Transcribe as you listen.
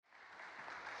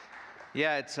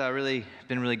Yeah, it's really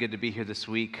been really good to be here this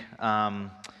week.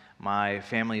 My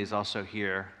family is also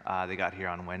here. They got here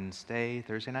on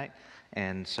Thursday night,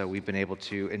 and so we've been able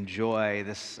to enjoy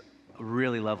this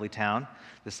really lovely town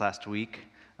this last week,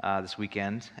 this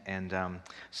weekend. And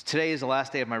so today is the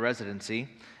last day of my residency,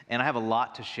 and I have a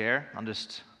lot to share. I'll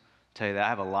just tell you that I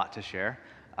have a lot to share.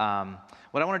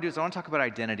 What I want to do is I want to talk about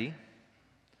identity.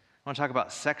 I want to talk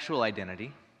about sexual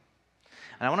identity,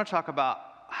 and I want to talk about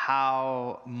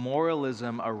how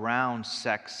moralism around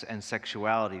sex and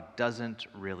sexuality doesn't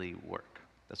really work.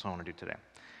 That's what I want to do today.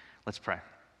 Let's pray.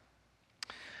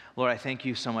 Lord, I thank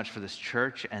you so much for this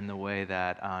church and the way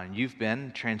that you've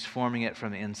been transforming it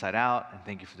from the inside out, and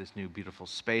thank you for this new beautiful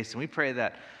space. And we pray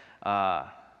that,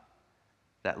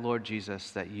 Lord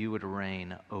Jesus, that you would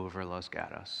reign over Los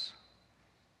Gatos,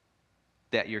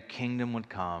 that your kingdom would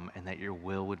come and that your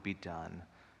will would be done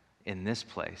in this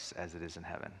place as it is in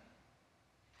heaven.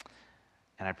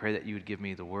 And I pray that you would give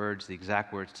me the words, the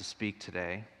exact words to speak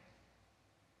today.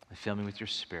 Fill me with your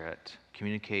spirit.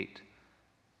 Communicate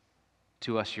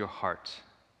to us your heart.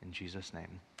 In Jesus'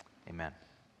 name, amen.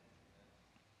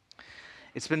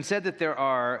 It's been said that there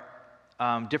are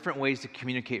different ways to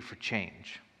communicate for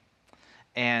change.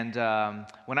 And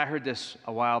when I heard this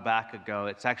a while back ago,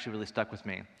 it's actually really stuck with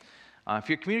me. If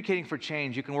you're communicating for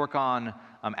change, you can work on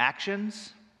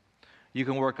actions, you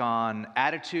can work on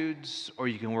attitudes, or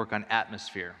you can work on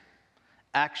atmosphere.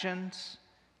 Actions,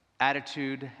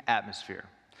 attitude, atmosphere.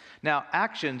 Now,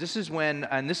 actions, this is when,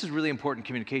 and this is really important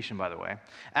communication, by the way.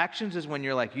 Actions is when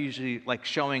you're usually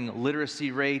showing literacy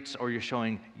rates, or you're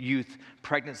showing youth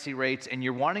pregnancy rates, and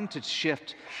you're wanting to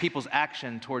shift people's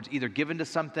action towards either given to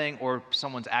something or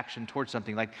someone's action towards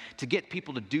something, to get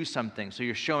people to do something. So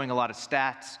you're showing a lot of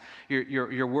stats.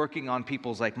 You're working on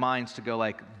people's minds to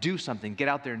go do something, get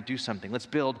out there and do something. Let's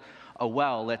build a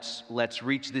well. Let's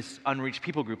reach this unreached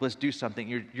people group. Let's do something.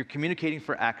 You're communicating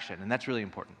for action, and that's really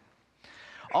important.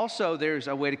 Also, there's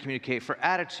a way to communicate for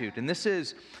attitude, and this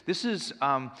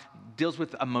deals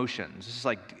with emotions. This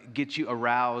is get you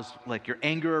aroused, your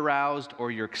anger aroused,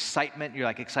 or your excitement. You're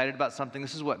excited about something.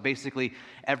 This is what basically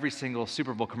every single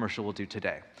Super Bowl commercial will do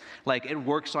today. It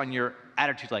works on your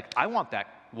attitude. I want that.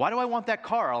 Why do I want that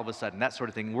car all of a sudden? That sort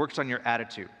of thing works on your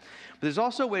attitude. But there's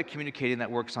also a way of communicating that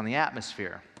works on the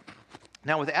atmosphere.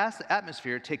 Now, with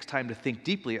atmosphere, it takes time to think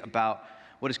deeply about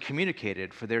what is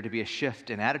communicated for there to be a shift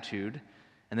in attitude,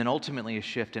 and then ultimately a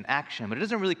shift in action. But it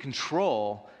doesn't really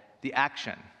control the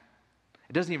action.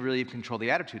 It doesn't even really control the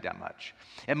attitude that much.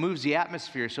 It moves the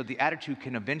atmosphere so the attitude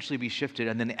can eventually be shifted,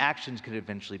 and then the actions can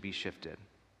eventually be shifted.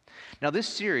 Now, this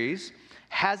series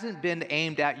hasn't been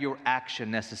aimed at your action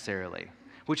necessarily,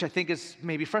 which I think is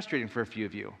maybe frustrating for a few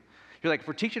of you. You're if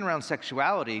we're teaching around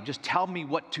sexuality, just tell me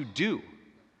what to do.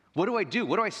 What do I do?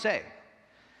 What do I say?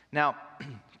 Now,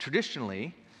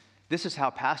 traditionally, this is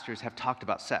how pastors have talked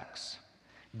about sex.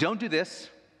 Don't do this,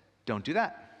 don't do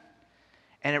that.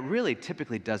 And it really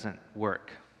typically doesn't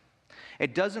work.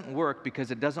 It doesn't work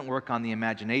because it doesn't work on the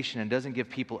imagination and doesn't give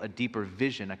people a deeper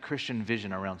vision, a Christian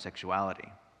vision around sexuality.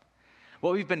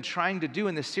 What we've been trying to do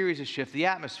in this series is shift the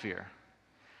atmosphere,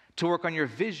 to work on your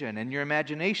vision and your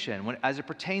imagination as it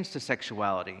pertains to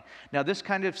sexuality. Now, this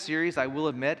kind of series, I will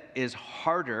admit, is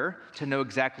harder to know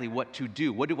exactly what to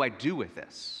do. What do I do with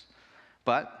this?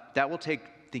 But that will take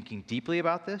thinking deeply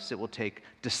about this. It will take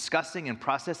discussing and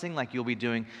processing like you'll be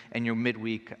doing in your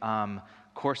midweek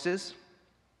courses.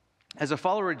 As a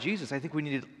follower of Jesus, I think we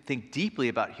need to think deeply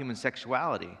about human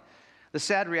sexuality. The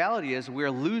sad reality is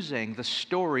we're losing the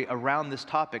story around this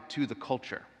topic to the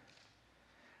culture.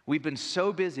 We've been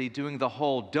so busy doing the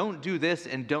whole don't do this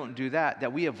and don't do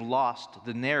that we have lost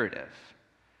the narrative.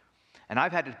 And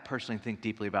I've had to personally think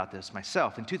deeply about this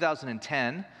myself. In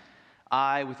 2010,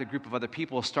 I, with a group of other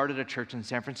people, started a church in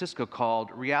San Francisco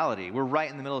called Reality. We're right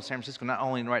in the middle of San Francisco. Not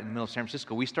only right in the middle of San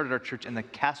Francisco, we started our church in the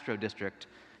Castro district,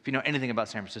 if you know anything about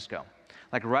San Francisco.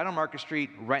 Right on Market Street,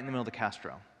 right in the middle of the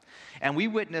Castro. And we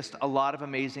witnessed a lot of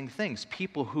amazing things.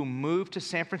 People who moved to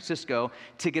San Francisco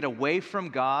to get away from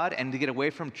God and to get away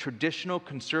from traditional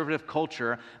conservative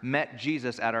culture met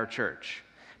Jesus at our church.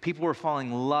 People were falling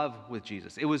in love with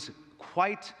Jesus. It was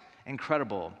quite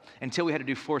incredible until we had to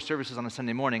do 4 services on a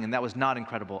Sunday morning, and that was not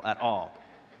incredible at all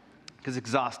because it's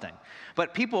exhausting.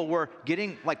 But people were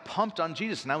getting pumped on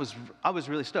Jesus, and I was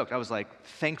really stoked. I was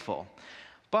thankful.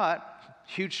 But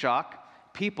huge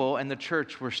shock, people in the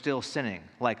church were still sinning,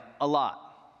 a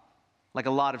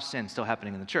lot of sin still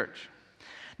happening in the church.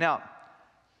 Now,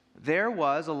 there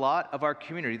was a lot of our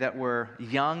community that were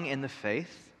young in the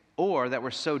faith or that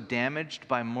were so damaged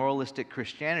by moralistic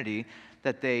Christianity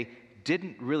that they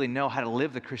didn't really know how to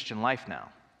live the Christian life now.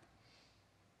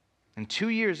 And 2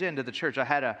 years into the church, I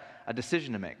had a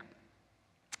decision to make.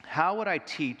 How would I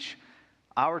teach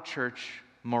our church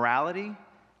morality,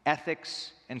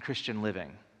 ethics, and Christian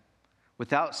living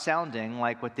without sounding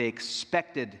like what they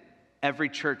expected every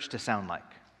church to sound like?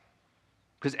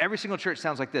 Because every single church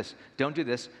sounds like this. Don't do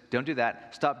this, don't do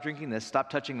that, stop drinking this, stop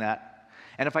touching that.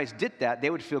 And if I did that, they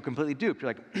would feel completely duped.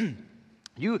 You're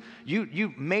like,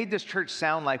 you made this church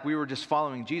sound like we were just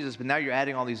following Jesus, but now you're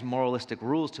adding all these moralistic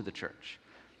rules to the church.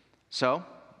 So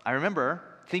I remember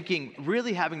thinking,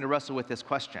 really having to wrestle with this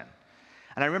question.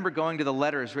 And I remember going to the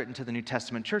letters written to the New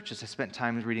Testament churches. I spent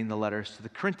time reading the letters to the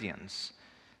Corinthians,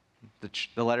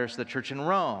 the letters to the church in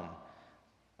Rome,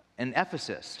 in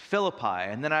Ephesus,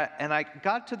 Philippi, and then I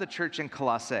got to the church in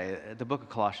Colossae, the book of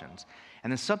Colossians,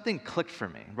 and then something clicked for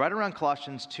me. Right around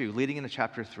Colossians 2, leading into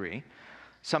chapter 3,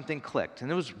 something clicked, and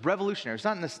it was revolutionary.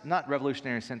 It's not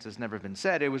revolutionary in the sense it's never been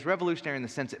said. It was revolutionary in the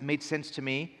sense it made sense to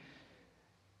me,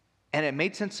 and it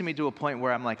made sense to me to a point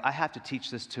where I'm like, I have to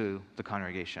teach this to the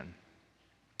congregation.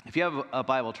 If you have a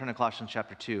Bible, turn to Colossians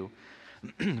chapter 2,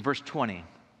 verse 20.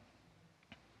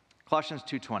 Colossians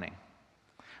 2:20.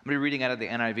 I'm going to be reading out of the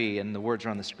NIV, and the words are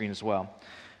on the screen as well.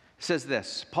 It says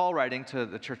this, Paul writing to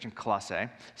the church in Colossae,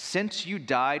 "Since you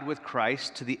died with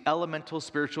Christ to the elemental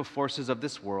spiritual forces of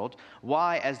this world,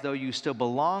 why, as though you still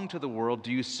belong to the world,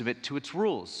 do you submit to its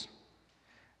rules?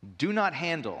 Do not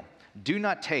handle, do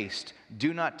not taste,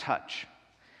 do not touch.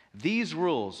 These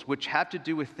rules, which have to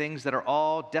do with things that are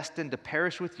all destined to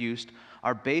perish with use,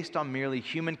 are based on merely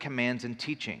human commands and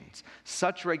teachings.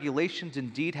 Such regulations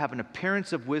indeed have an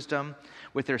appearance of wisdom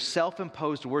with their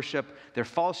self-imposed worship, their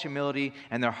false humility,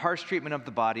 and their harsh treatment of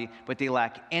the body, but they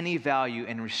lack any value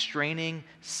in restraining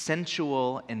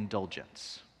sensual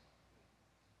indulgence."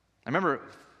 I remember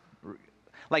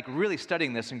really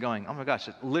studying this and going, oh my gosh,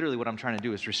 literally what I'm trying to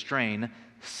do is restrain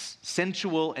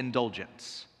sensual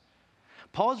indulgence.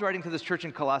 Paul's writing to this church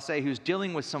in Colossae who's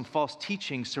dealing with some false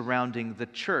teaching surrounding the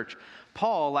church.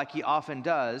 Paul, like he often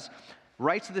does,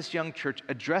 writes to this young church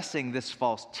addressing this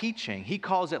false teaching. He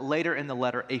calls it later in the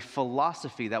letter a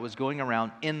philosophy that was going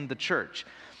around in the church.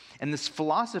 And this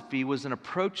philosophy was an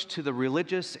approach to the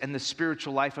religious and the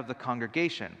spiritual life of the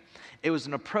congregation. It was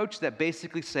an approach that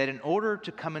basically said in order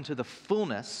to come into the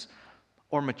fullness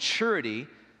or maturity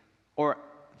or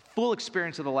full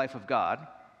experience of the life of God,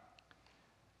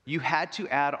 you had to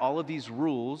add all of these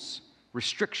rules,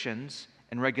 restrictions,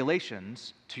 and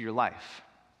regulations to your life.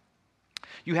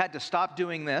 You had to stop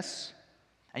doing this,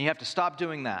 and you have to stop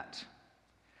doing that.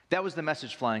 That was the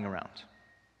message flying around.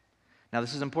 Now,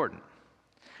 this is important.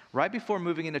 Right before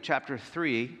moving into chapter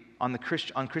 3 on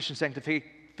Christian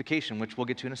sanctification, which we'll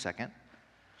get to in a second,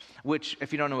 which,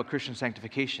 if you don't know what Christian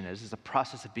sanctification is a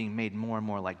process of being made more and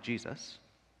more like Jesus.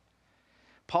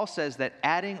 Paul says that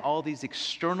adding all these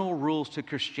external rules to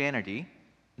Christianity,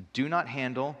 do not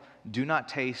handle, do not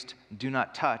taste, do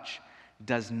not touch,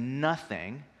 does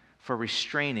nothing for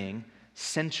restraining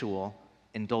sensual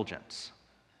indulgence.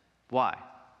 Why?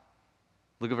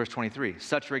 Look at verse 23.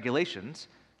 Such regulations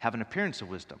have an appearance of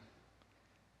wisdom,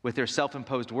 with their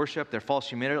self-imposed worship, their false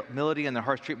humility, and their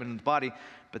harsh treatment of the body,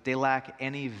 but they lack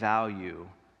any value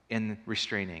in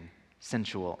restraining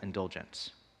sensual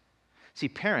indulgence. See,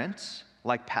 parents,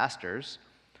 like pastors,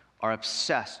 are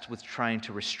obsessed with trying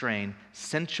to restrain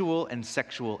sensual and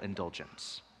sexual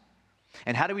indulgence.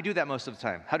 And how do we do that most of the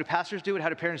time? How do pastors do it? How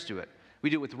do parents do it? We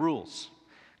do it with rules.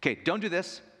 Okay, don't do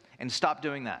this and stop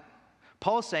doing that.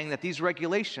 Paul is saying that these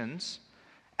regulations,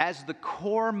 as the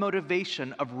core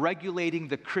motivation of regulating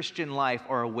the Christian life,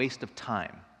 are a waste of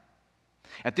time.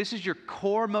 If this is your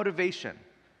core motivation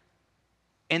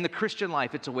in the Christian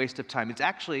life, it's a waste of time. It's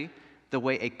actually the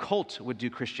way a cult would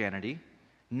do Christianity,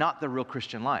 not the real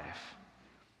Christian life.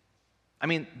 I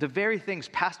mean, the very things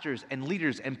pastors and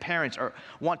leaders and parents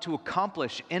want to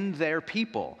accomplish in their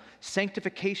people,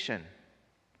 sanctification,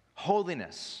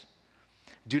 holiness,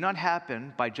 do not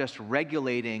happen by just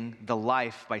regulating the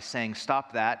life by saying,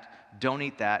 stop that, don't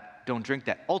eat that, don't drink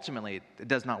that. Ultimately, it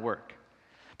does not work.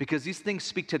 Because these things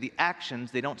speak to the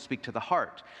actions, they don't speak to the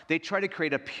heart. They try to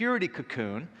create a purity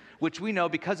cocoon, which we know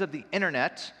because of the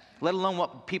internet, let alone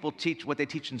what people teach, what they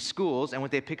teach in schools, and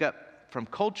what they pick up from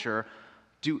culture,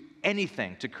 do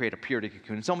anything to create a purity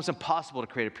cocoon. It's almost impossible to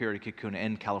create a purity cocoon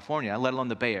in California, let alone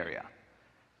the Bay Area.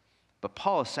 But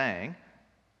Paul is saying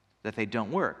that they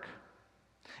don't work.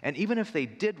 And even if they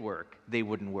did work, they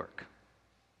wouldn't work.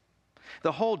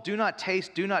 The whole do not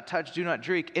taste, do not touch, do not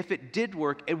drink, if it did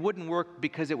work, it wouldn't work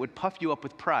because it would puff you up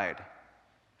with pride.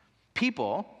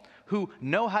 People who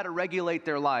know how to regulate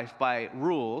their life by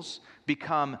rules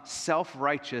become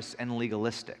self-righteous and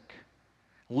legalistic.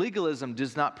 Legalism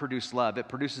does not produce love. It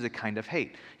produces a kind of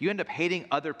hate. You end up hating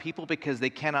other people because they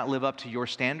cannot live up to your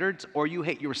standards, or you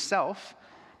hate yourself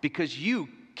because you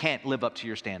can't live up to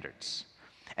your standards.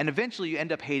 And eventually you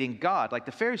end up hating God like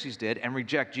the Pharisees did and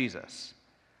reject Jesus.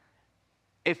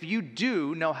 If you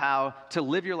do know how to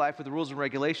live your life with the rules and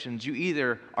regulations, you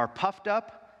either are puffed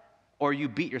up or you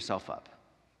beat yourself up.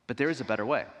 But there is a better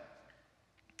way.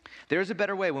 There is a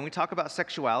better way. When we talk about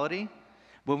sexuality,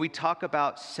 when we talk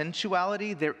about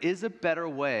sensuality, there is a better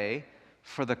way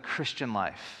for the Christian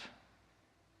life.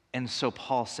 And so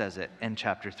Paul says it in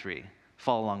chapter 3.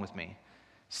 Follow along with me.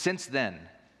 Since then,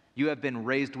 you have been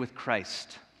raised with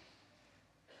Christ.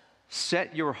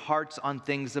 Set your hearts on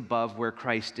things above where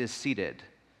Christ is seated.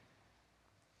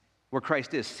 Where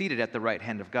Christ is seated at the right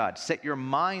hand of God. Set your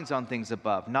minds on things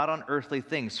above, not on earthly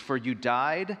things. For you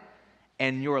died,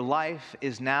 and your life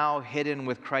is now hidden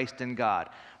with Christ in God.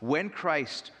 When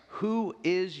Christ, who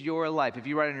is your life, if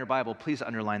you write in your Bible, please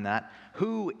underline that,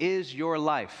 who is your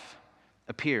life,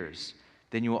 appears,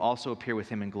 then you will also appear with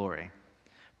him in glory.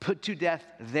 Put to death,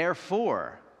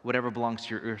 therefore, whatever belongs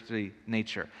to your earthly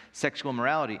nature: sexual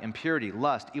immorality, impurity,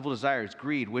 lust, evil desires,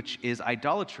 greed, which is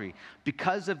idolatry.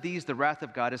 Because of these, the wrath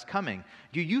of God is coming.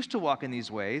 You used to walk in these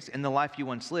ways in the life you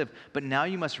once lived, but now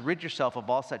you must rid yourself of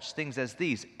all such things as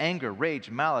these: anger,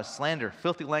 rage, malice, slander,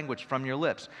 filthy language from your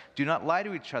lips. Do not lie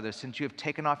to each other, since you have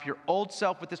taken off your old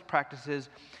self with its practices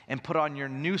and put on your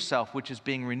new self, which is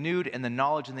being renewed in the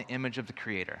knowledge and the image of the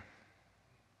Creator.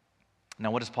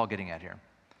 Now, what is Paul getting at here?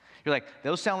 You're like,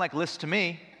 those sound like lists to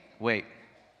me. Wait,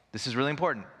 this is really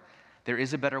important. There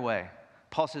is a better way.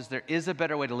 Paul says there is a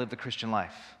better way to live the Christian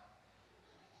life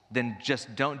than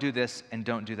just don't do this and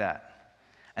don't do that.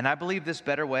 And I believe this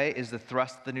better way is the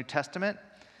thrust of the New Testament.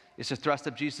 It's the thrust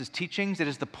of Jesus' teachings. It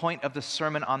is the point of the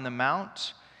Sermon on the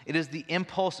Mount. It is the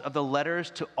impulse of the letters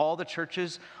to all the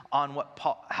churches on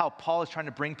how Paul is trying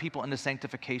to bring people into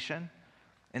sanctification.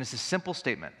 And it's a simple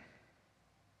statement.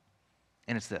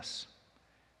 And it's this: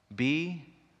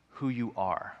 be who you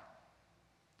are.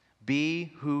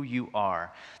 Be who you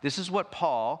are. This is what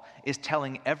Paul is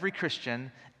telling every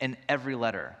Christian in every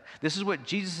letter. This is what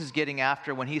Jesus is getting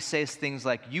after when he says things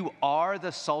like, you are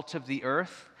the salt of the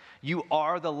earth. You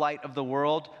are the light of the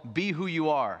world. Be who you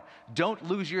are. Don't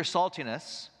lose your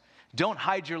saltiness. Don't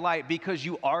hide your light, because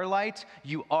you are light.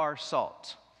 You are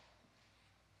salt.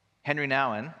 Henry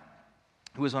Nouwen,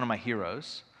 who is one of my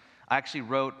heroes, I actually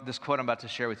wrote this quote I'm about to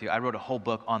share with you. I wrote a whole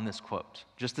book on this quote.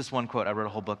 Just this one quote I wrote a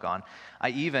whole book on.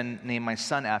 I even named my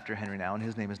son after Henry Nouwen.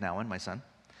 His name is Nouwen, my son,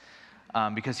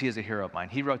 because he is a hero of mine.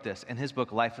 He wrote this in his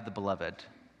book, Life of the Beloved.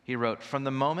 He wrote, from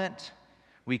the moment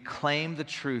we claim the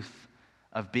truth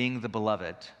of being the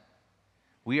beloved,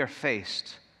 we are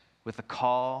faced with a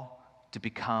call to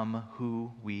become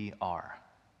who we are.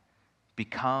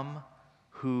 Become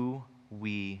who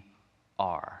we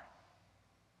are.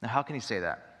 Now, how can he say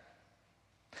that?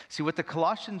 See, what the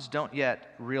Colossians don't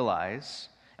yet realize,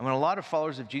 and what a lot of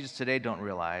followers of Jesus today don't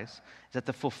realize, is that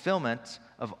the fulfillment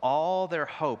of all their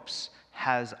hopes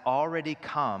has already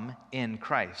come in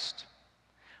Christ.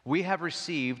 We have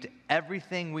received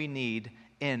everything we need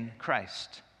in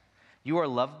Christ. You are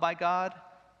loved by God,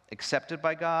 accepted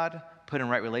by God, put in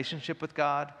right relationship with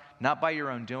God, not by your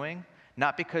own doing,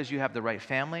 not because you have the right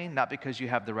family, not because you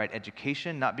have the right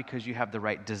education, not because you have the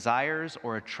right desires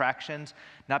or attractions,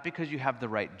 not because you have the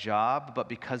right job, but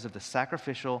because of the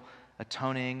sacrificial,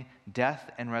 atoning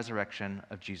death and resurrection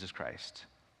of Jesus Christ.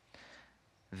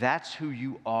 That's who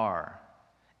you are.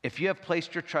 If you have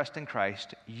placed your trust in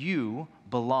Christ, you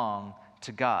belong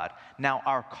to God. Now,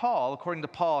 our call, according to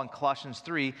Paul in Colossians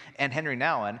 3 and Henry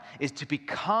Nouwen, is to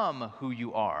become who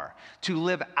you are, to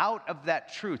live out of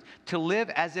that truth, to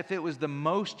live as if it was the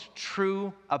most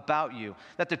true about you,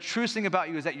 that the truest thing about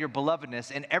you is that your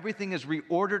belovedness and everything is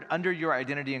reordered under your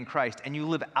identity in Christ, and you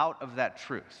live out of that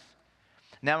truth.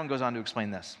 Nouwen goes on to explain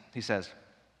this. He says,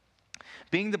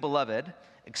 being the beloved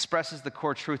expresses the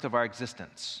core truth of our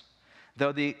existence.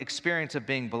 Though the experience of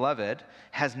being beloved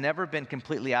has never been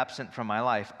completely absent from my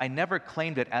life, I never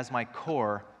claimed it as my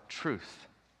core truth.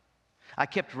 I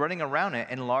kept running around it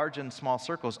in large and small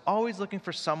circles, always looking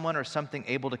for someone or something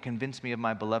able to convince me of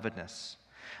my belovedness.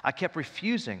 I kept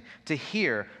refusing to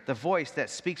hear the voice that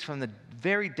speaks from the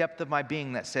very depth of my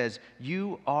being that says,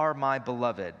 you are my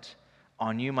beloved,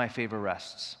 on you my favor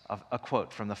rests. A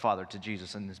quote from the Father to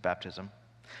Jesus in his baptism.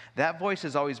 That voice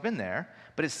has always been there,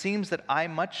 but it seems that I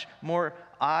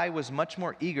was much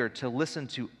more eager to listen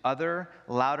to other,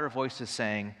 louder voices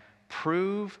saying,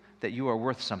 prove that you are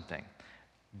worth something.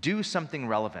 Do something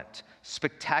relevant,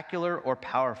 spectacular, or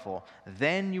powerful.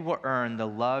 Then you will earn the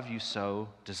love you so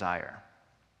desire.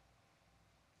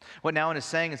 What Nouwen is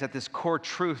saying is that this core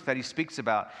truth that he speaks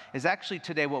about is actually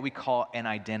today what we call an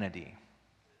identity.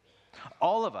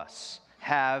 All of us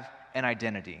have an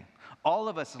identity. All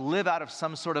of us live out of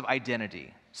some sort of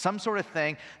identity, some sort of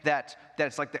thing that's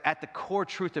like at the core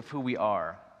truth of who we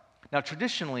are. Now,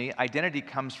 traditionally, identity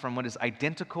comes from what is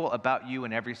identical about you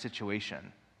in every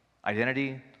situation.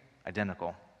 Identity,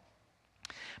 identical.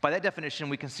 By that definition,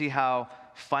 we can see how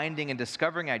finding and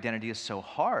discovering identity is so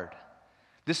hard.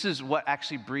 This is what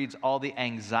actually breeds all the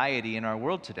anxiety in our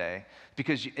world today,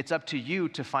 because it's up to you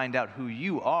to find out who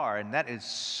you are, and that is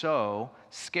so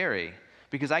scary,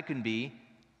 because I can be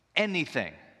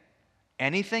anything.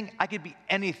 Anything? I could be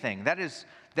anything.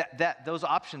 Those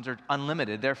options are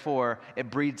unlimited, therefore it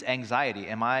breeds anxiety.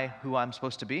 Am I who I'm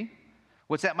supposed to be?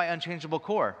 What's at my unchangeable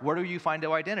core? Where do you find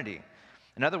your identity?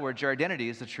 In other words, your identity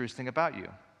is the truest thing about you.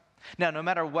 Now, no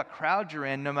matter what crowd you're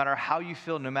in, no matter how you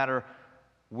feel, no matter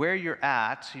where you're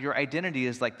at, your identity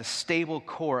is like the stable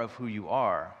core of who you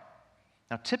are.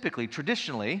 Now, typically,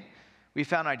 traditionally, we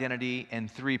found identity in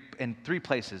three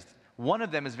places. One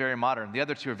of them is very modern. The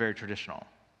other two are very traditional.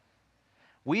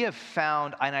 We have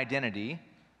found an identity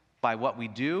by what we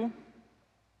do,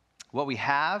 what we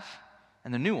have,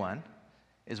 and the new one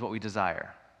is what we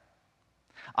desire.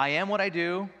 I am what I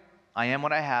do, I am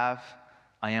what I have,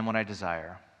 I am what I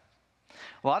desire.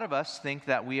 A lot of us think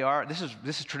that we are, this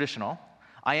is traditional,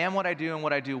 I am what I do and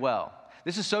what I do well.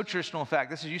 This is so traditional, in fact,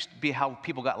 this used to be how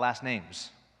people got last names.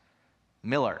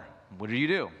 Miller, what do you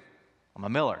do? I'm a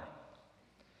Miller.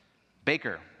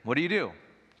 Baker, what do you do?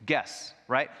 Guess,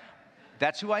 right?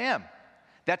 That's who I am.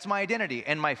 That's my identity.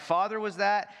 And my father was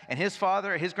that, and his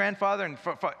father, his grandfather, and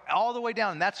all the way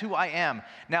down, and that's who I am.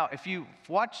 Now, if you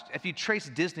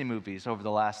trace Disney movies over the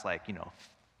last,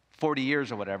 40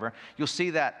 years or whatever, you'll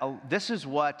see that this is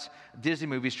what Disney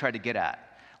movies try to get at.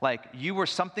 Like, you were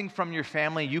something from your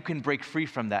family, you can break free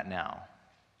from that now.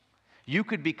 You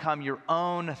could become your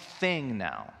own thing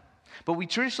now. But we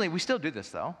still do this,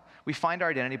 though. We find our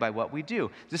identity by what we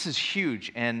do. This is huge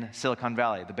in Silicon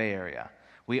Valley, the Bay Area.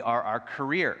 We are our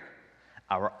career,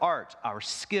 our art, our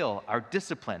skill, our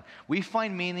discipline. We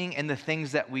find meaning in the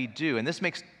things that we do. And this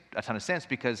makes a ton of sense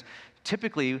because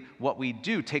typically what we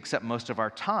do takes up most of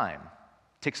our time,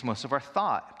 takes most of our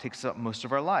thought, takes up most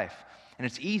of our life. And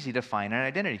it's easy to find an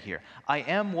identity here. I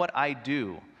am what I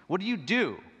do. What do you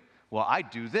do? Well, I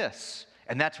do this.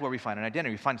 And that's where we find an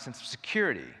identity. We find a sense of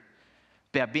security.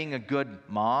 Being a good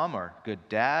mom or a good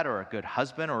dad or a good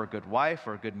husband or a good wife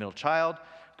or a good middle child,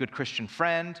 a good Christian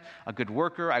friend, a good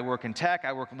worker. I work in tech,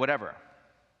 I work in whatever.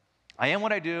 I am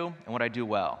what I do and what I do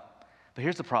well. But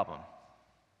here's the problem.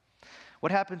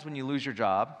 What happens when you lose your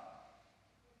job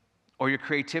or your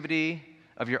creativity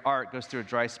of your art goes through a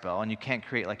dry spell and you can't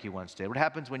create like you once did? What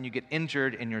happens when you get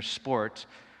injured in your sport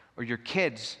or your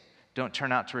kids don't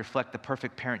turn out to reflect the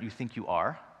perfect parent you think you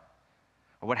are?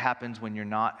 Or what happens when you're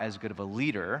not as good of a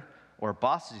leader or a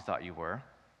boss as you thought you were?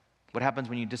 What happens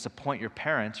when you disappoint your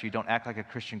parents or you don't act like a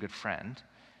Christian good friend?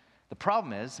 The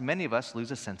problem is many of us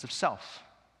lose a sense of self.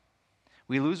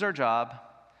 We lose our job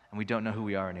and we don't know who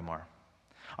we are anymore.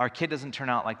 Our kid doesn't turn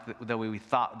out like the way we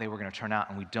thought they were going to turn out,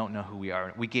 and we don't know who we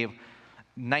are. We gave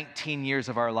 19 years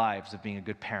of our lives of being a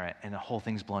good parent, and the whole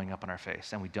thing's blowing up in our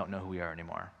face, and we don't know who we are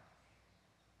anymore.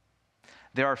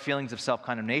 There are feelings of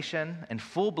self-condemnation and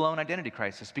full-blown identity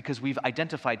crisis because we've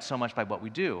identified so much by what we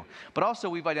do, but also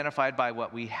we've identified by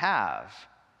what we have.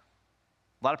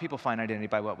 A lot of people find identity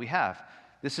by what we have.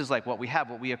 This is like what we have,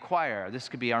 what we acquire. This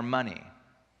could be our money,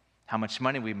 how much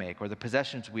money we make, or the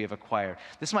possessions we have acquired.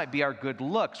 This might be our good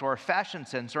looks, or our fashion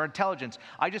sense, or intelligence.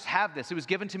 I just have this. It was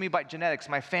given to me by genetics,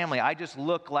 my family. I just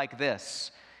look like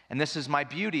this. And this is my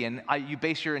beauty. And you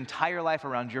base your entire life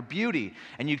around your beauty.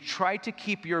 And you try to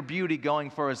keep your beauty going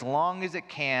for as long as it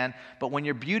can, but when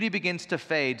your beauty begins to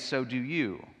fade, so do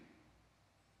you.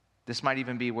 This might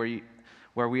even be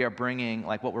where we are bringing,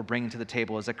 like what we're bringing to the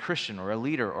table as a Christian or a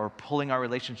leader, or pulling our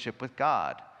relationship with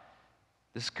God.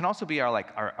 This can also be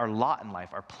our lot in life,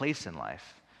 our place in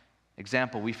life.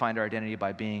 Example, we find our identity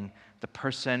by being the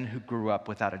person who grew up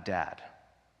without a dad.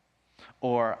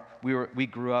 Or we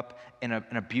grew up in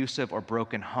an abusive or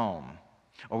broken home.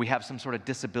 Or we have some sort of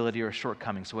disability or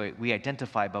shortcoming, so we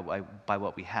identify by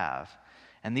what we have.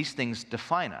 And these things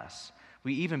define us.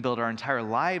 We even build our entire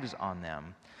lives on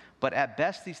them. But at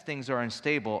best, these things are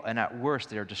unstable, and at worst,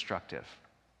 they are destructive.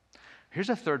 Here's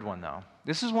a third one, though.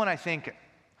 This is one I think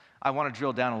I want to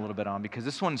drill down a little bit on, because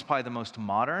this one is probably the most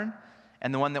modern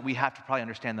and the one that we have to probably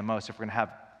understand the most if we're going to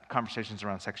have conversations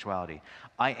around sexuality.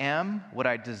 I am what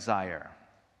I desire.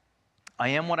 I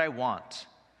am what I want.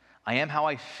 I am how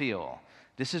I feel.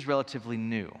 This is relatively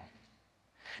new.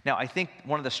 Now, I think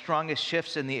one of the strongest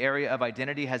shifts in the area of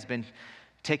identity has been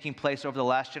taking place over the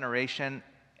last generation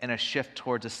in a shift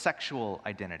towards a sexual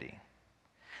identity.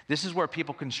 This is where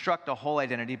people construct a whole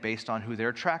identity based on who they're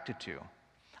attracted to.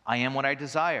 I am what I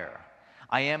desire.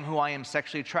 I am who I am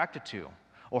sexually attracted to,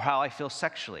 or how I feel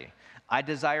sexually. I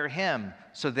desire him,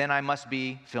 so then I must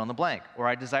be fill in the blank. Or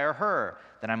I desire her,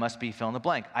 then I must be fill in the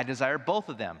blank. I desire both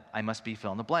of them, I must be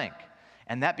fill in the blank.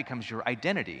 And that becomes your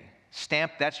identity.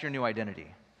 Stamp, that's your new identity.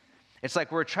 It's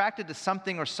like we're attracted to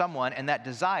something or someone, and that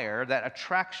desire, that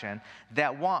attraction,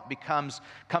 that want comes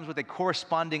with a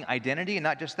corresponding identity, and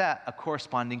not just that, a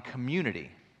corresponding community.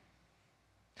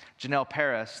 Janelle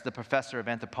Paris, the professor of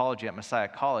anthropology at Messiah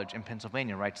College in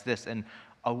Pennsylvania, writes this in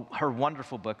her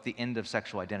wonderful book, The End of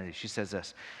Sexual Identity. She says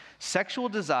this: sexual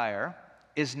desire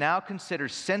is now considered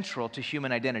central to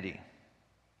human identity,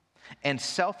 and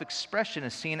self-expression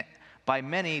is seen by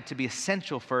many to be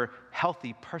essential for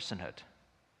healthy personhood.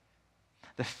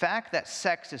 The fact that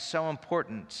sex is so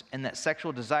important and that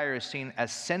sexual desire is seen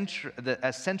as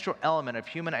central element of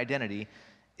human identity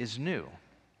is new.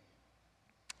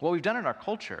 What we've done in our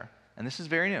culture, and this is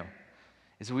very new,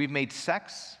 is that we've made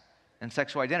sex and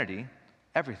sexual identity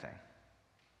everything.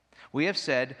 We have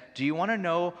said, do you want to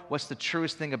know what's the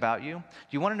truest thing about you? Do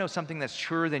you want to know something that's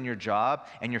truer than your job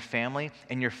and your family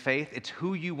and your faith? It's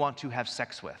who you want to have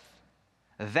sex with.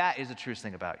 That is the truest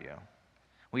thing about you.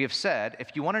 We have said, if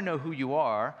you want to know who you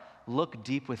are, look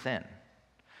deep within.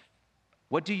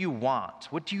 What do you want?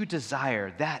 What do you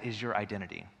desire? That is your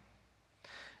identity.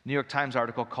 New York Times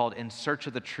article called In Search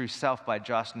of the True Self by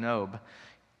Josh Knobe.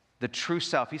 The true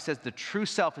self, he says, the true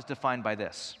self is defined by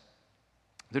this.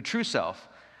 The true self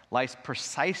lies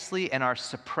precisely in our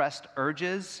suppressed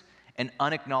urges and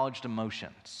unacknowledged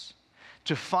emotions.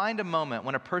 To find a moment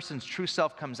when a person's true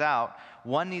self comes out,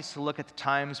 one needs to look at the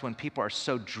times when people are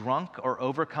so drunk or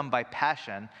overcome by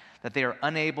passion that they are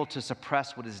unable to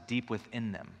suppress what is deep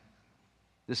within them.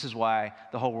 This is why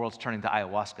the whole world's turning to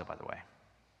ayahuasca, by the way.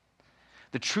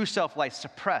 The true self lies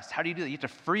suppressed. How do you do that? You have to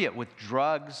free it with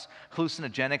drugs,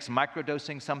 hallucinogenics,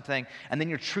 microdosing something, and then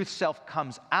your truth self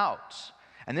comes out.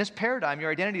 And this paradigm, your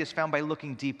identity is found by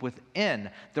looking deep within.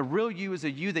 The real you is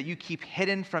a you that you keep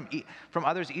hidden from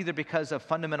others, either because of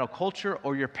fundamental culture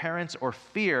or your parents or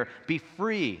fear. Be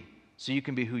free so you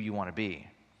can be who you want to be.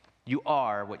 You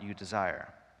are what you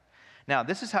desire. Now,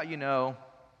 this is how you know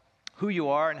who you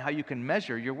are and how you can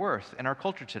measure your worth in our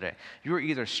culture today. You are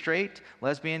either straight,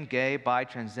 lesbian, gay, bi,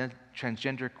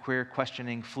 transgender, queer,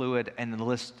 questioning, fluid, and the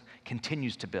list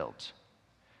continues to build.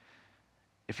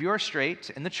 If you are straight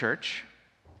in the church,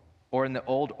 or in the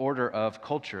old order of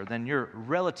culture, then you're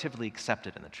relatively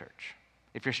accepted in the church.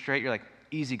 If you're straight, you're like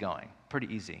easygoing,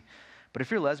 pretty easy. But if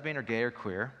you're lesbian or gay or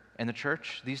queer in the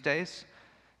church these days,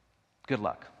 good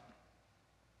luck.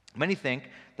 Many think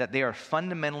that they are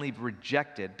fundamentally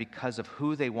rejected because of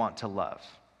who they want to love.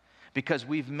 Because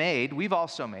we've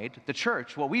also made, the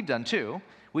church, what we've done too,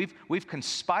 we've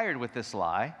conspired with this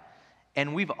lie,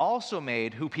 and we've also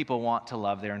made who people want to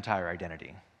love their entire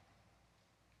identity.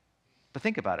 But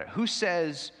think about it. Who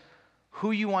says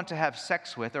who you want to have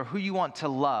sex with or who you want to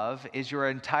love is your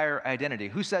entire identity?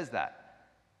 Who says that?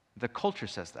 The culture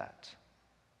says that.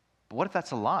 But what if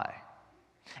that's a lie?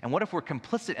 And what if we're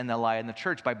complicit in the lie in the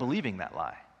church by believing that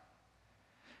lie?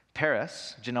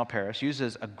 Janelle Paris,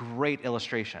 uses a great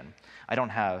illustration. I don't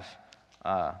have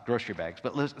grocery bags,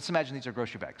 but let's imagine these are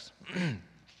grocery bags.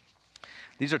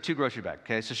 These are 2 grocery bags,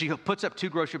 okay? So she puts up 2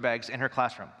 grocery bags in her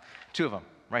classroom, 2 of them.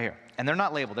 Right here. And they're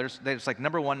not labeled. There's like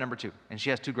number 1, number 2. And she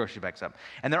has 2 grocery bags up.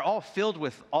 And they're all filled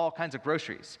with all kinds of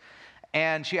groceries.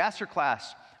 And she asked her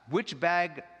class, which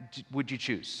bag would you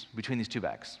choose between these 2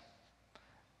 bags?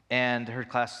 And her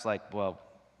class is like, well,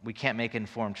 we can't make an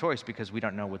informed choice because we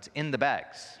don't know what's in the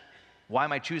bags. Why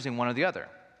am I choosing one or the other?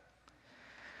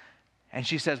 And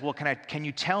she says, well, can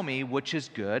you tell me which is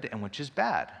good and which is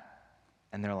bad?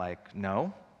 And they're like,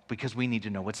 no, because we need to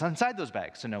know what's inside those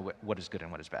bags to know what is good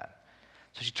and what is bad.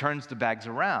 So she turns the bags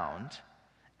around,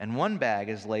 and one bag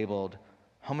is labeled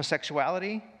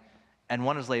homosexuality, and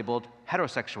one is labeled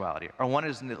heterosexuality, or one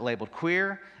is labeled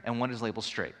queer, and one is labeled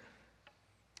straight.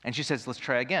 And she says, let's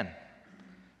try again.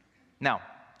 Now,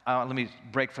 let me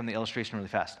break from the illustration really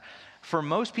fast. For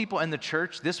most people in the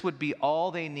church, this would be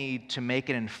all they need to make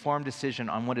an informed decision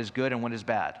on what is good and what is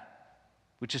bad,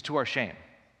 which is to our shame.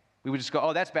 We would just go,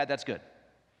 oh, that's bad, that's good.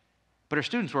 But our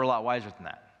students were a lot wiser than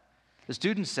that. The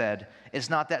students said, it's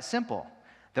not that simple.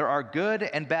 There are good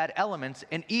and bad elements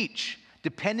in each,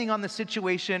 depending on the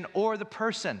situation or the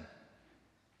person.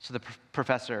 So the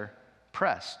professor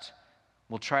pressed,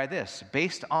 well, try this.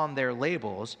 Based on their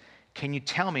labels, can you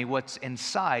tell me what's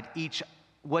inside each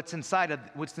what's inside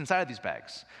of these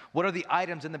bags. What are the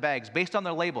items in the bags based on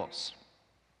their labels?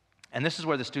 And this is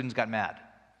where the students got mad.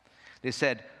 They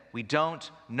said, "We don't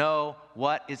know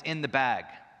what is in the bag.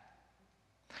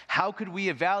 How could we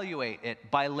evaluate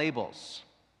it by labels?"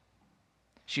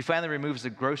 She finally removes the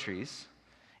groceries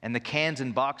and the cans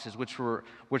and boxes, which were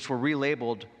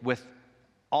relabeled with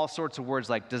all sorts of words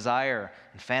like desire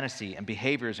and fantasy and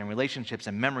behaviors and relationships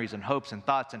and memories and hopes and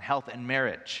thoughts and health and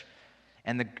marriage.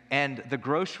 And the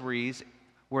groceries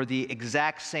were the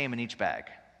exact same in each bag.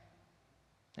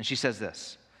 And she says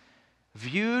this: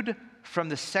 viewed from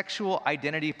the sexual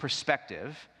identity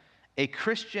perspective, a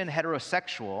Christian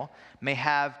heterosexual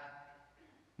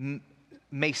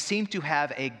may seem to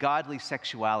have a godly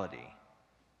sexuality.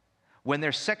 When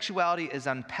their sexuality is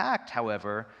unpacked,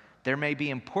 however, there may be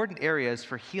important areas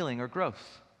for healing or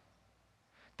growth.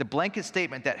 The blanket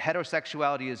statement that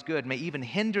heterosexuality is good may even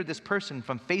hinder this person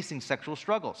from facing sexual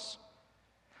struggles.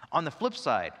 On the flip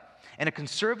side, in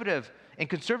conservative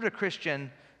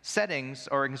Christian settings,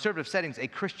 or in conservative settings, a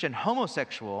Christian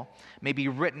homosexual may be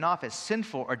written off as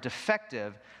sinful or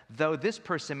defective, though this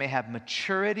person may have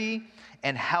maturity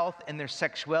and health in their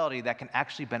sexuality that can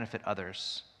actually benefit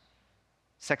others.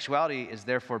 Sexuality is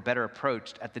therefore better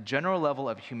approached at the general level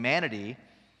of humanity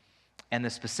and the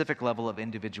specific level of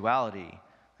individuality,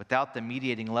 without the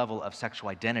mediating level of sexual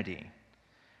identity.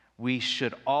 We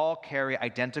should all carry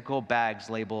identical bags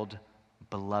labeled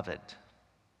beloved,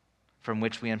 from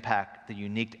which we unpack the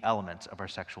unique elements of our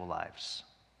sexual lives.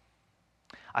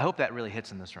 I hope that really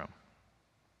hits in this room.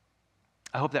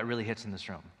 I hope that really hits in this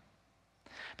room.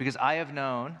 Because I have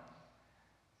known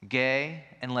gay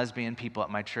and lesbian people at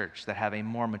my church that have a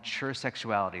more mature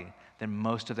sexuality than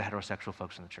most of the heterosexual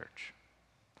folks in the church.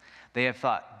 They have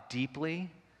thought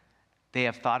deeply. They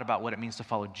have thought about what it means to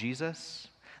follow Jesus.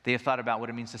 They have thought about what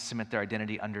it means to cement their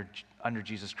identity under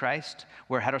Jesus Christ,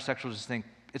 where heterosexuals just think,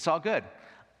 it's all good.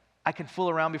 I can fool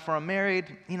around before I'm married.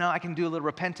 I can do a little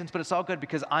repentance, but it's all good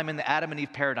because I'm in the Adam and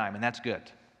Eve paradigm, and that's good.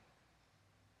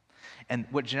 And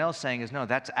what Janelle's saying is, no,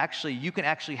 you can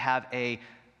actually have a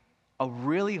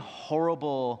really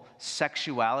horrible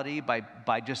sexuality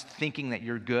by just thinking that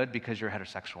you're good because you're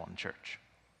heterosexual in church.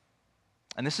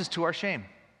 And this is to our shame.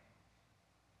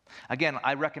 Again,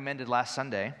 I recommended last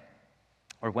Sunday,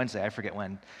 or Wednesday, I forget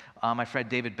when, my friend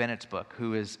David Bennett's book,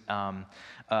 who is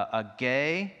a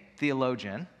gay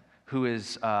theologian who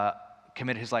is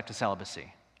committed his life to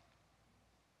celibacy.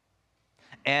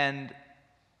 And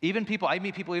I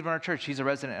meet people even in our church. He's a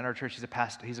resident in our church. He's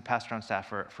a pastor on staff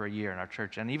for a year in our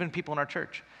church. And even people in our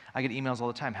church, I get emails all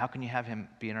the time. How can you have him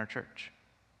be in our church?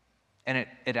 And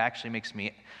it actually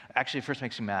first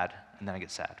makes me mad, and then I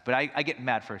get sad. But I get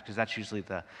mad first because that's usually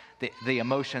the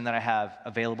emotion that I have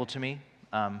available to me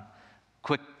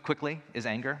quickly is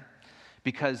anger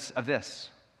because of this.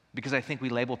 Because I think we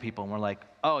label people and we're like,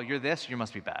 oh, you're this, you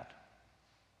must be bad.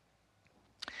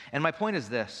 And my point is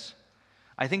this.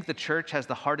 I think the church has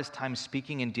the hardest time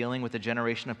speaking and dealing with a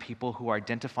generation of people who are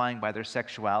identifying by their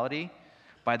sexuality,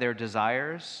 by their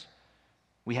desires.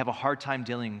 We have a hard time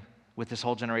dealing with this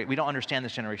whole generation. We don't understand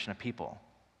this generation of people.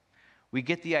 We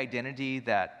get the identity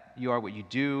that you are what you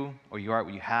do or you are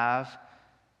what you have,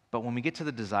 but when we get to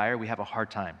the desire, we have a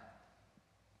hard time.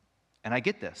 And I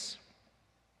get this.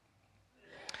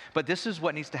 But this is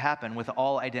what needs to happen with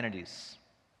all identities.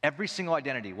 Every single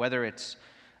identity, whether it's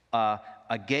a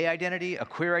gay identity, a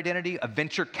queer identity, a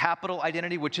venture capital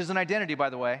identity, which is an identity, by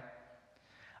the way,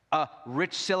 a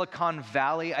rich Silicon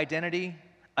Valley identity,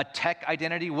 a tech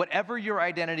identity, whatever your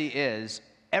identity is,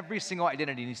 every single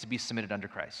identity needs to be submitted under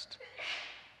Christ.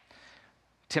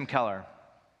 Tim Keller,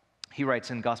 he writes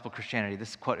in Gospel Christianity,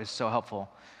 this quote is so helpful.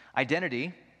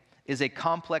 Identity is a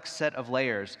complex set of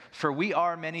layers, for we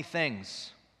are many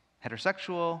things.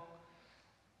 Heterosexual,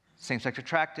 same-sex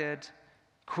attracted,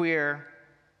 queer,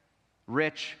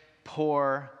 rich,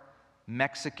 poor,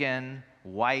 Mexican,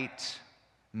 white,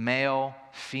 male,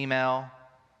 female,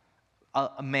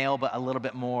 a male but a little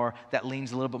bit more, that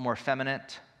leans a little bit more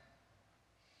effeminate.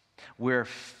 We're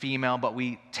female, but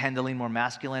we tend to lean more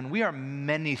masculine. We are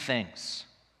many things.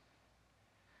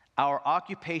 Our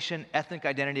occupation, ethnic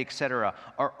identity, etc.,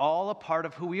 are all a part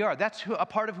of who we are. That's a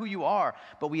part of who you are,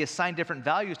 but we assign different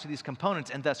values to these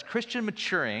components, and thus Christian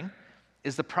maturing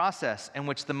is the process in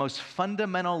which the most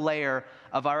fundamental layer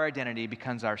of our identity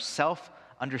becomes our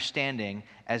self-understanding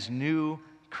as new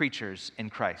creatures in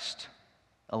Christ,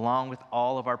 along with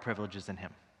all of our privileges in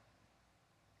Him.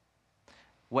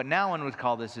 What now one would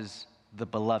call this is the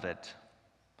beloved.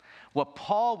 What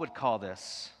Paul would call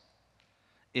this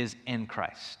is in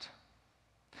Christ.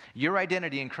 Your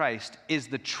identity in Christ is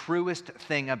the truest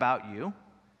thing about you,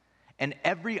 And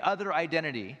every other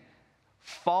identity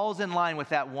falls in line with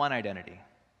that one identity.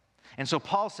 And so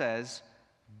Paul says,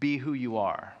 be who you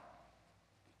are.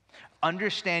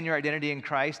 Understand your identity in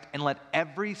Christ and let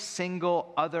every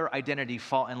single other identity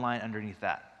fall in line underneath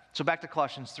that. So back to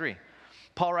Colossians 3.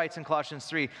 Paul writes in Colossians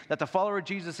 3 that the follower of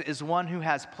Jesus is one who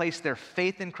has placed their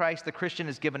faith in Christ. The Christian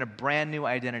is given a brand new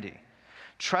identity.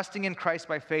 Trusting in Christ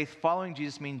by faith, following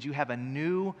Jesus means you have a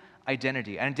new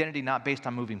identity, an identity not based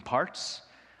on moving parts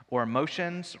or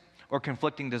emotions or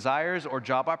conflicting desires or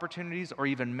job opportunities or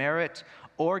even merit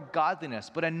or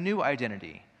godliness, but a new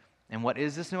identity. And what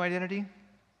is this new identity?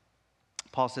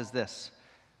 Paul says this: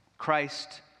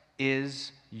 Christ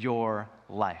is your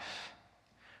life.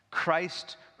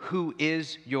 Christ who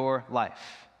is your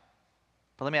life.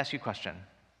 But let me ask you a question.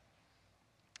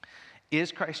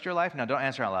 Is Christ your life? Now, don't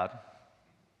answer out loud.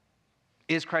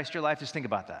 Is Christ your life? Just think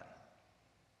about that.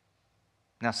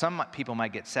 Now, some people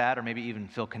might get sad or maybe even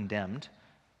feel condemned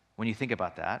when you think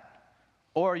about that.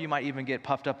 Or you might even get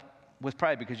puffed up with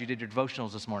pride because you did your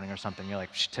devotionals this morning or something. You're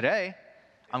like, today,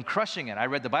 I'm crushing it. I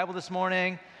read the Bible this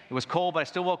morning. It was cold, but I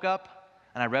still woke up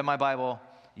and I read my Bible.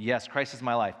 Yes, Christ is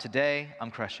my life. Today,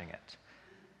 I'm crushing it.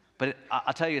 But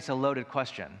I'll tell you, it's a loaded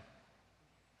question.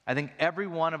 I think every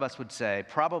one of us would say,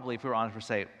 probably if we were honest, would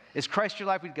say, is Christ your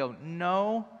life? We'd go,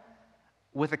 no,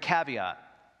 with a caveat,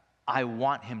 I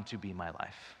want him to be my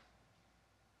life.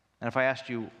 And if I asked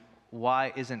you,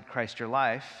 why isn't Christ your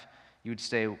life? You would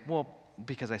say, well,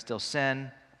 because I still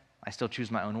sin. I still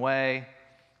choose my own way.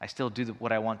 I still do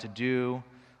what I want to do.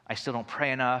 I still don't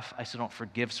pray enough. I still don't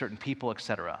forgive certain people,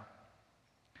 etc.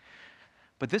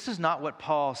 But this is not what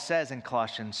Paul says in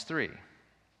Colossians 3.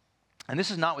 And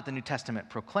this is not what the New Testament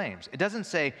proclaims. It doesn't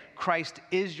say Christ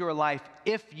is your life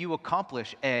if you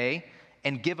accomplish A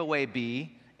and give away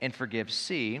B and forgive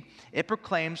C. It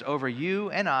proclaims over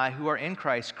you and I who are in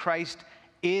Christ, Christ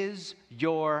is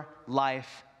your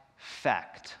life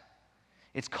fact.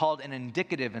 It's called an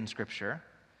indicative in Scripture,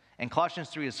 and Colossians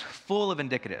 3 is full of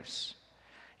indicatives.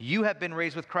 You have been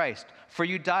raised with Christ, for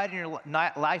you died and your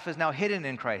life is now hidden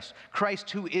in Christ.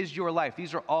 Christ who is your life.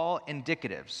 These are all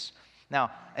indicatives. Now,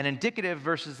 an indicative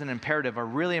versus an imperative are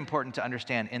really important to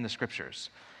understand in the Scriptures.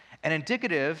 An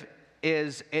indicative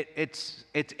is, it's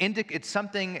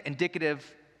something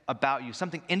indicative about you,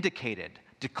 something indicated,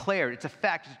 declared. It's a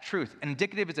fact, it's a truth. An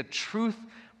indicative is a truth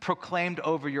proclaimed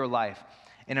over your life.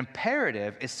 An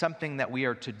imperative is something that we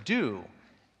are to do,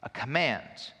 a command.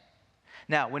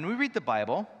 Now, when we read the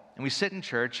Bible and we sit in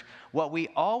church, what we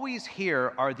always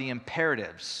hear are the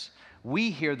imperatives.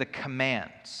 We hear the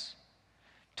commands.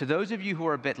 To those of you who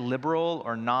are a bit liberal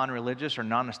or non-religious or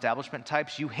non-establishment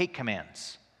types, you hate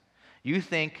commands. You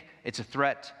think it's a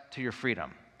threat to your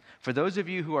freedom. For those of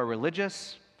you who are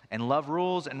religious and love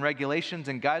rules and regulations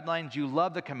and guidelines, you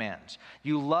love the commands.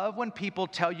 You love when people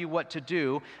tell you what to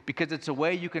do because it's a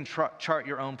way you can chart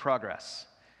your own progress.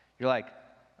 You're like,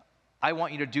 I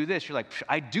want you to do this. You're like,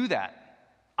 I do that.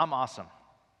 I'm awesome.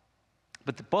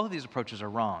 But both of these approaches are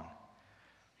wrong.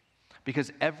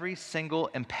 Because every single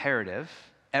imperative,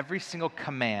 every single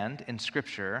command in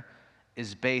Scripture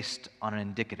is based on an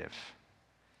indicative.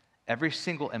 Every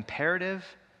single imperative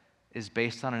is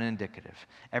based on an indicative.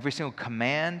 Every single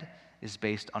command is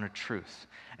based on a truth.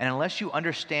 And unless you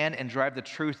understand and drive the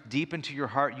truth deep into your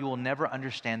heart, you will never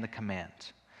understand the command.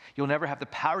 You'll never have the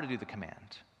power to do the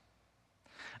command.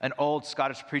 An old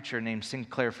Scottish preacher named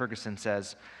Sinclair Ferguson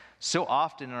says, so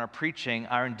often in our preaching,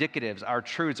 our indicatives, our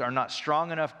truths are not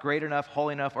strong enough, great enough,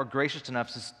 holy enough, or gracious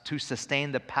enough to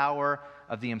sustain the power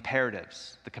of the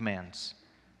imperatives, the commands.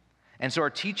 And so our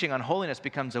teaching on holiness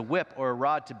becomes a whip or a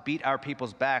rod to beat our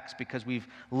people's backs because we've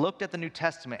looked at the New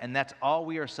Testament and that's all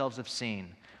we ourselves have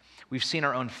seen. We've seen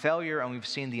our own failure and we've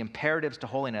seen the imperatives to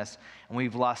holiness, and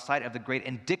we've lost sight of the great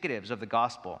indicatives of the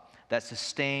gospel that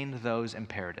sustain those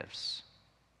imperatives.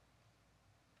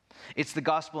 It's the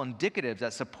gospel indicatives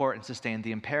that support and sustain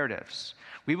the imperatives.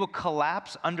 We will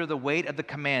collapse under the weight of the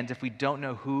commands if we don't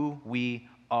know who we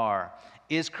are.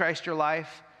 Is Christ your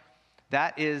life?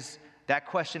 That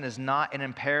question is not an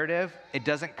imperative. It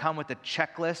doesn't come with a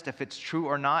checklist if it's true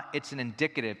or not. It's an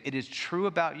indicative. It is true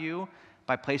about you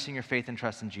by placing your faith and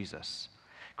trust in Jesus.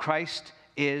 Christ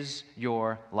is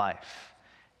your life.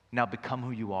 Now become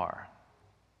who you are.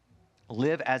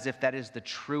 Live as if that is the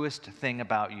truest thing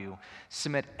about you.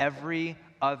 Submit every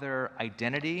other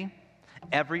identity,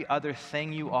 every other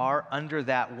thing you are under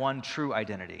that one true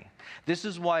identity. This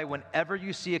is why whenever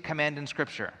you see a command in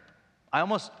Scripture, I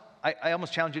almost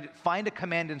challenge you to find a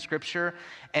command in Scripture,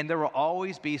 and there will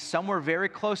always be somewhere very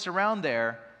close around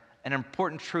there an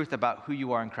important truth about who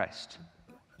you are in Christ.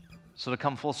 So to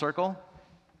come full circle,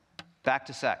 back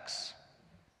to sex.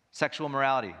 Sexual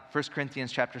immorality, 1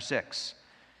 Corinthians chapter 6.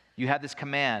 You have this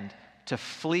command to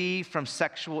flee from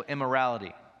sexual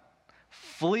immorality.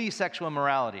 Flee sexual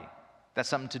immorality. That's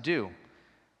something to do.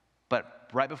 But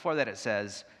right before that it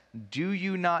says, do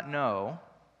you not know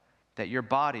that your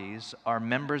bodies are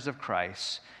members of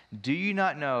Christ? Do you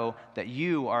not know that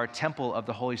you are a temple of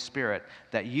the Holy Spirit,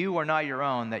 that you are not your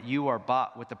own, that you are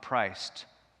bought with the price?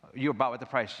 You are bought with the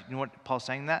price. You know what Paul's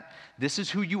saying that? This is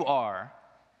who you are.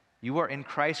 You are in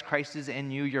Christ. Christ is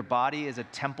in you. Your body is a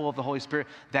temple of the Holy Spirit.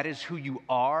 That is who you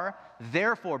are.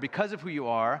 Therefore, because of who you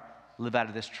are, live out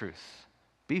of this truth.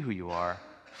 Be who you are.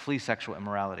 Flee sexual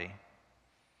immorality.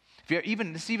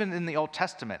 Even in the Old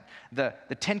Testament, the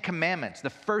Ten Commandments, the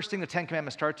first thing the Ten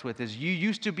Commandments starts with is, you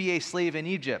used to be a slave in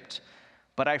Egypt,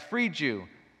 but I freed you.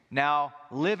 Now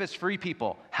live as free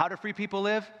people. How do free people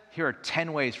live? Here are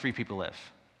 10 ways free people live.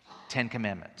 10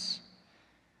 Commandments.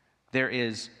 There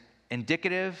is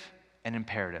indicative and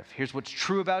imperative. Here's what's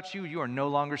true about you. You are no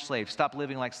longer slaves. Stop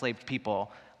living like slave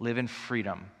people. Live in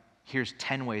freedom. Here's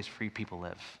 10 ways free people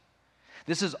live.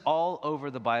 This is all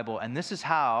over the Bible, and this is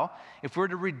how, if we're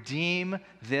to redeem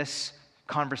this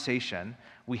conversation,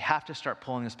 we have to start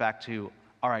pulling this back to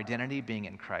our identity being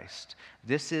in Christ.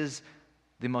 This is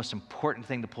the most important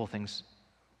thing to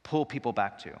pull people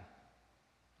back to,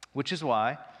 which is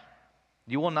why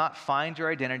you will not find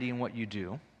your identity in what you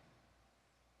do,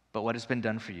 but what has been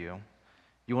done for you.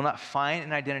 You will not find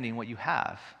an identity in what you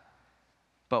have,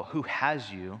 but who has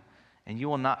you, and you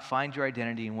will not find your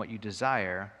identity in what you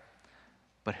desire,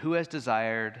 but who has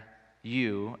desired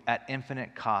you at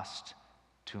infinite cost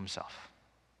to himself.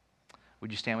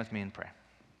 Would you stand with me and pray?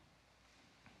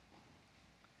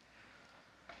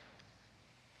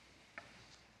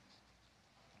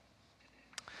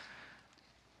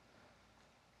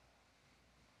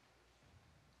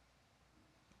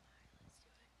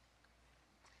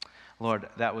 Lord,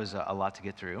 that was a lot to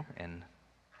get through in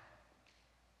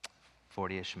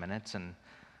 40-ish minutes,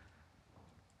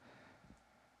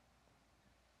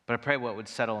 but I pray what would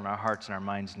settle in our hearts and our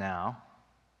minds now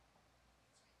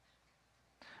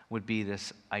would be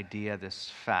this idea, this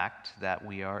fact that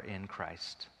we are in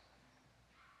Christ.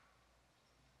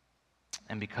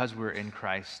 And because we're in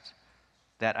Christ,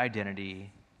 that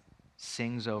identity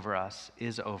sings over us,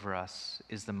 is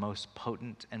the most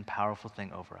potent and powerful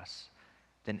thing over us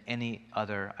than any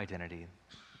other identity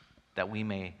that we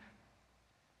may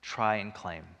try and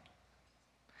claim.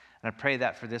 And I pray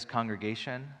that for this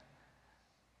congregation,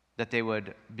 that they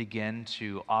would begin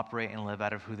to operate and live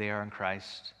out of who they are in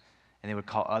Christ, and they would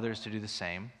call others to do the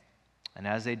same. And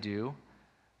as they do,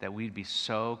 that we'd be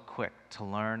so quick to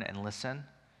learn and listen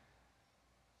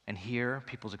and hear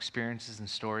people's experiences and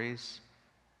stories,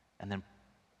 and then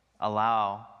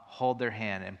hold their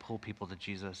hand and pull people to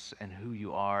Jesus and who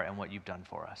you are and what you've done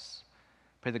for us.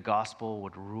 Pray the gospel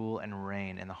would rule and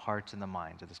reign in the hearts and the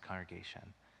minds of this congregation.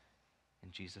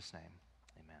 In Jesus' name,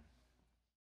 amen.